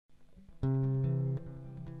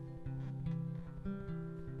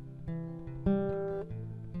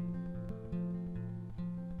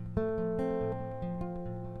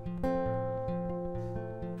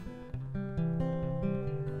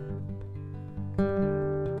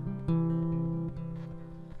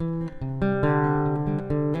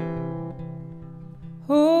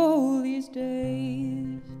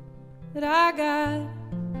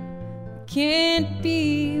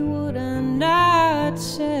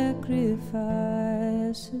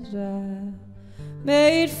sacrifices I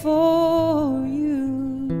made for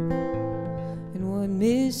you, and what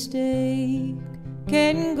mistake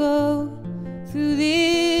can go through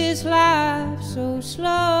this life so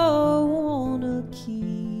slow. Wanna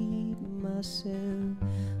keep myself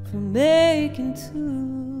from making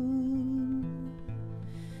two,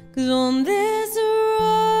 'cause on this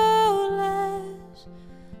road less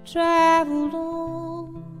traveled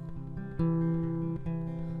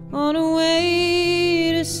on a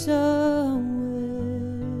way to somewhere,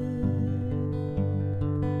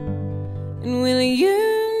 and will you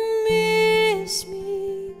miss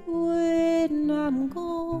me when I'm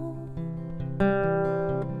gone?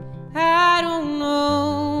 I don't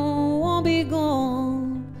know, won't be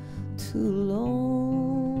gone too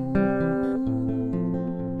long.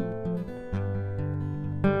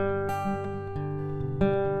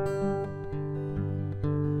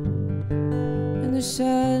 And the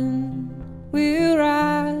sun will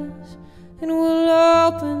rise, and we'll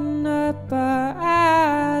open up our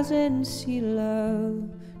eyes and see love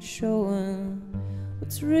showing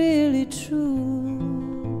what's really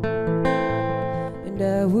true. And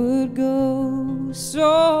I would go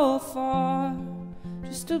so far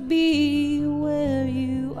just to be where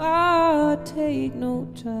you are. Take no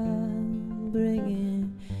time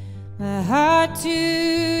bringing my heart to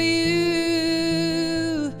you,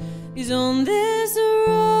 'cause on this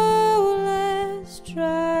road less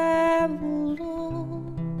traveled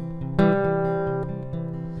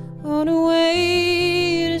on a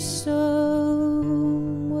way to somewhere,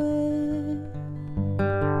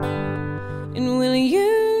 and will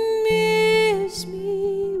you miss me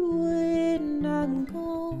when I'm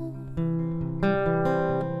gone?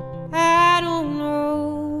 I don't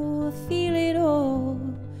know, I feel it all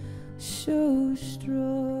so strong.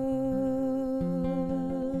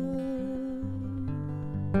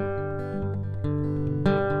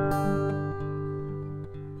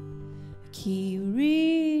 I keep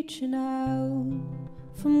reaching out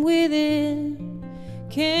from within,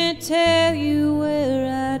 can't tell you where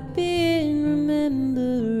I'd been,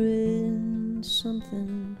 remembering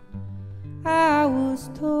something I was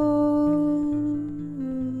told.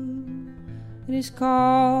 It has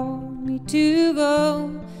called me to go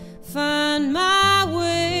find my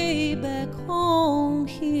way back home,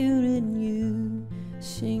 hearing you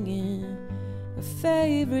singing a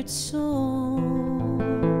favorite song.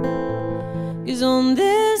 'Cause on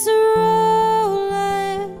this road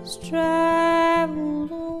less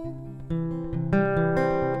traveled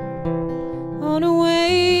on a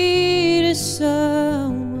way to somewhere,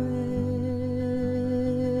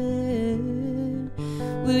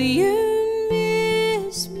 will you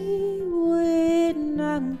miss me when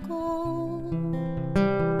I'm gone?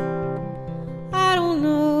 I don't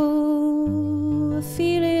know, I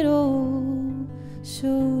feel it all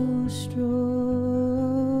so strong.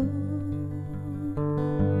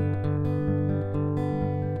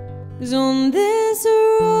 'Cause on this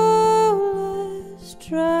road less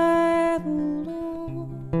traveled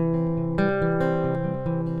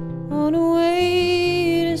on a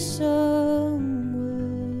way to somewhere,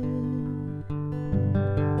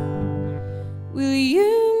 will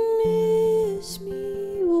you miss me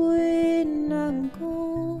when I'm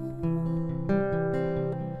gone?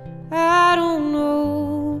 I don't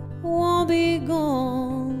know, I won't be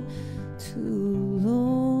gone too long.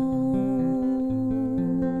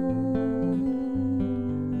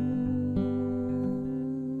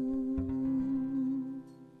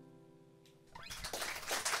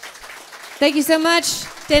 Thank you so much.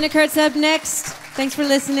 Dana Kurt's up next. Thanks for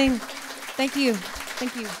listening. Thank you.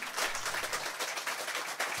 Thank you.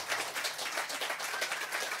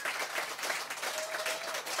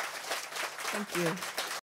 Thank you.